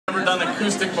done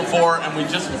acoustic before, and we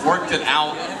just worked it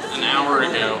out an hour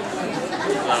ago.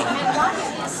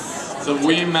 So if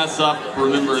we mess up,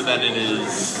 remember that it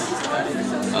is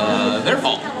their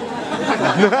fault.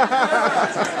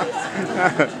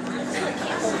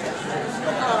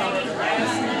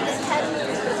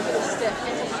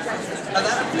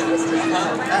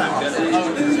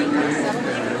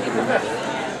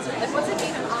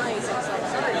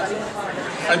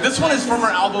 This one is from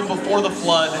our album Before the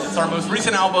Flood. It's our most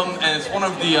recent album, and it's one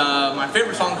of the my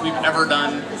favorite songs we've ever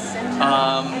done.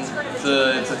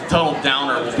 It's a total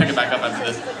downer. We'll pick it back up after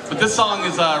this. But this song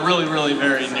is really, really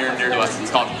very near and dear to us.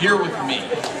 It's called Here With Me.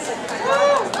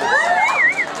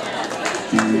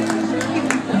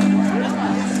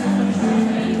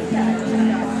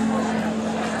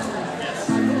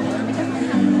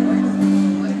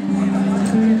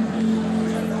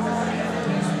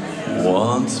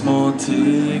 Once more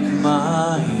take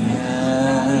my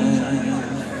hand.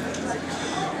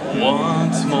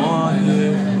 Once more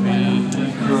hear me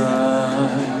cry.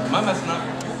 Am I messing up?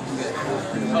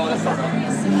 Oh, that's not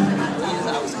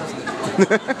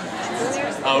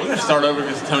oh, we're gonna start over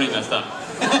because Tony messed up.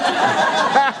 I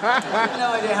have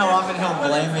no idea how often he'll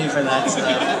blame me for that stuff.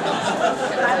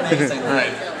 Amazing.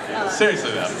 Alright,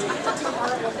 seriously though.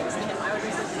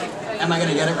 Am I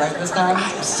gonna get it right this time?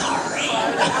 I'm sorry.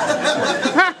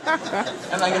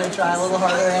 Am I gonna try a little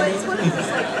harder, Andy?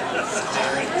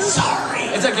 Sorry.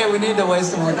 It's okay, we need to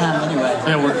waste some more time anyway.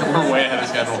 Yeah, we're way ahead of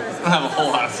schedule. We don't have a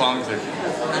whole lot of songs here.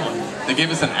 They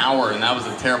gave us an hour, and that was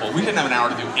terrible. We didn't have an hour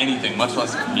to do anything, much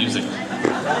less music.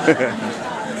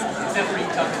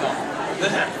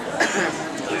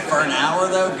 For an hour,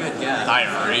 though? Good God.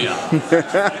 Diarrhea.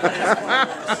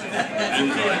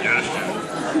 Indigestion.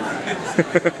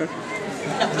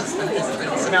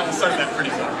 So now we'll start that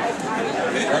pretty soon.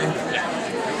 Yeah.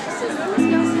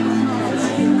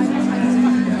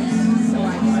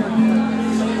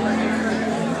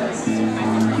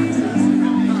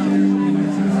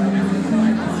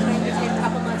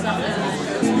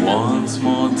 Once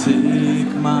more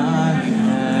take my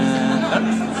hand.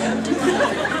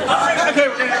 Okay,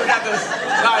 we got this.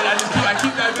 No, I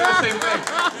keep doing the same thing.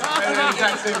 I do the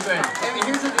exact same thing. Hey,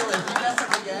 here's the deal. If you mess up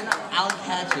again, I'll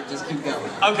catch it. Just keep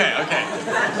going. Okay.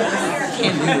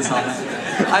 Can't do this all night.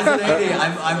 I said, Andy, I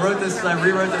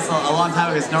rewrote this a long time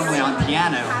ago. It's normally on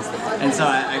piano, and so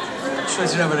I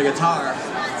switched it over to guitar.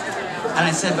 And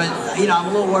I said, but you know, I'm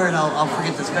a little worried I'll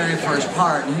forget this very first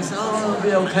part. And he said, oh, it'll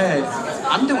be okay.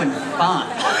 I'm doing fine.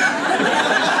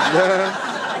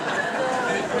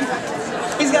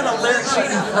 He's got a lyric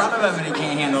sheet in front of him and he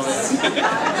can't handle this.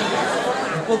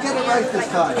 We'll get it right this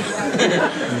time.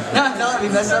 No, if you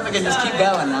mess up again, just keep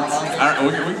going. All right,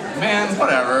 man,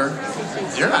 whatever.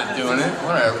 You're not doing it.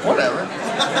 Whatever.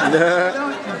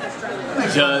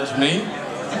 Judge me.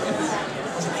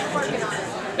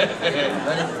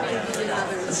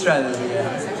 Let's try this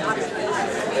again.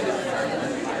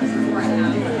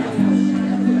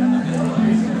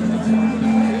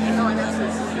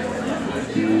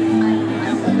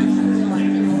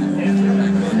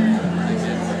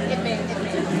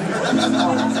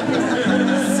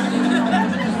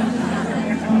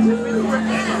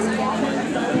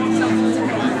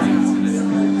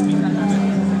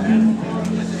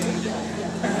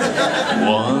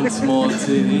 Once more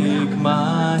take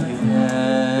my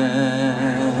hand.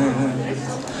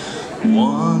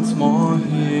 Once more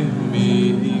hear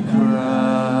me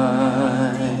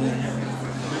cry.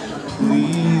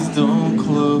 Please don't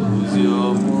close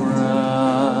your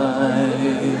eyes.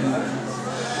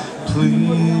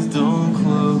 Please don't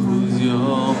close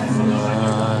your eyes.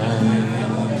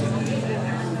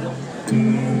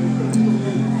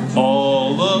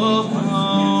 All alone,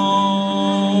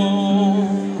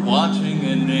 watching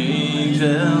an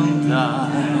angel die.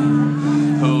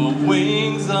 Her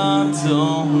wings are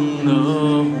torn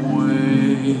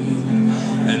away,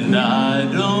 and I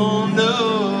don't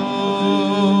know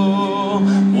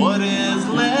what is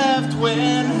left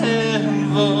when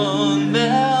heaven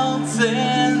melts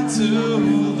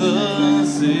into the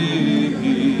sea.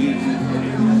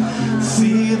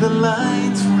 See the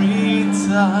lights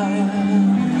retire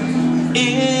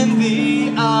in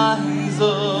the eyes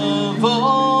of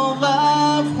all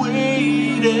I've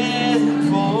waited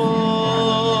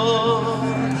for,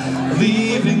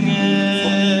 leaving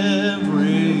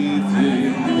everything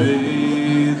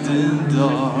bathed in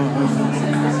dark.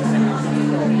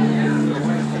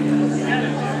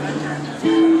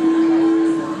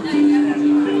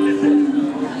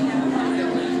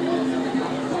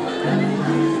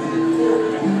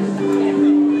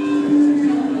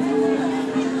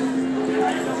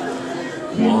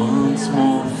 Once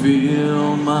more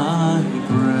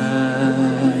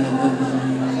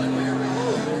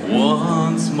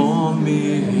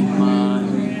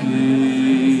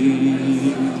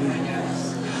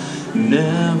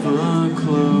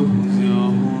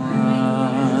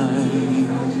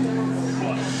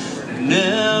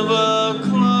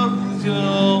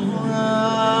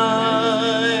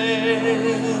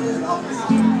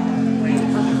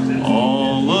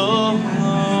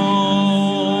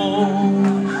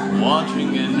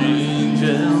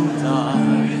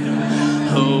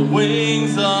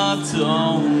wings are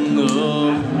torn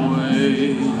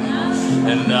away,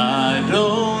 and I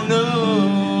don't know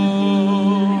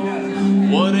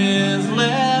what is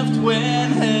left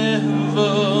when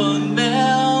heaven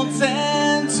melts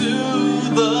into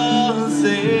the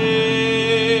sea.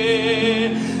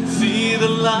 See the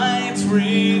lights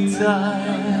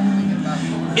retire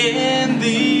in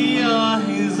the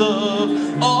eyes of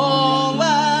all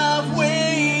I've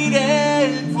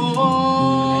waited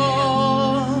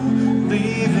for,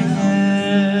 leaving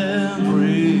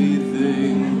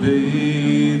everything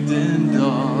bathed in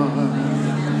dark.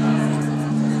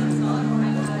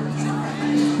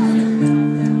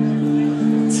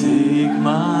 Take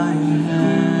my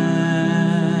hand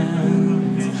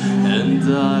and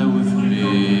die with me.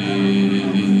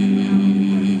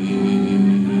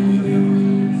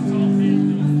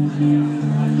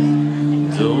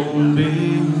 Don't be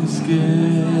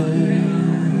scared,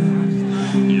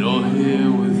 you're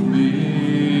here with me.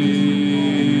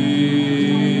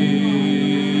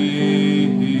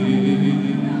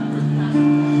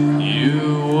 You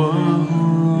were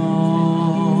wrong,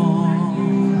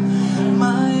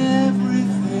 my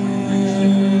everything.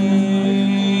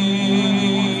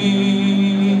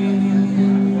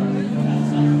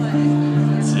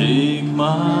 Take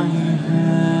my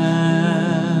hand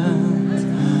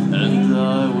and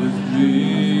die with me.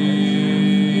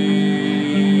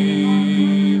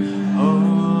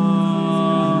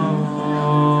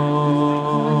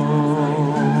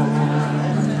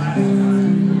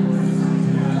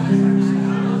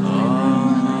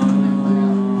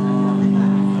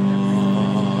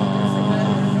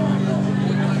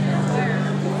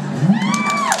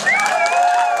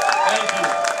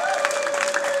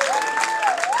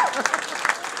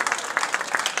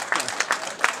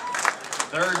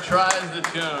 Third tries the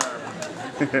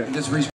charm. Just reach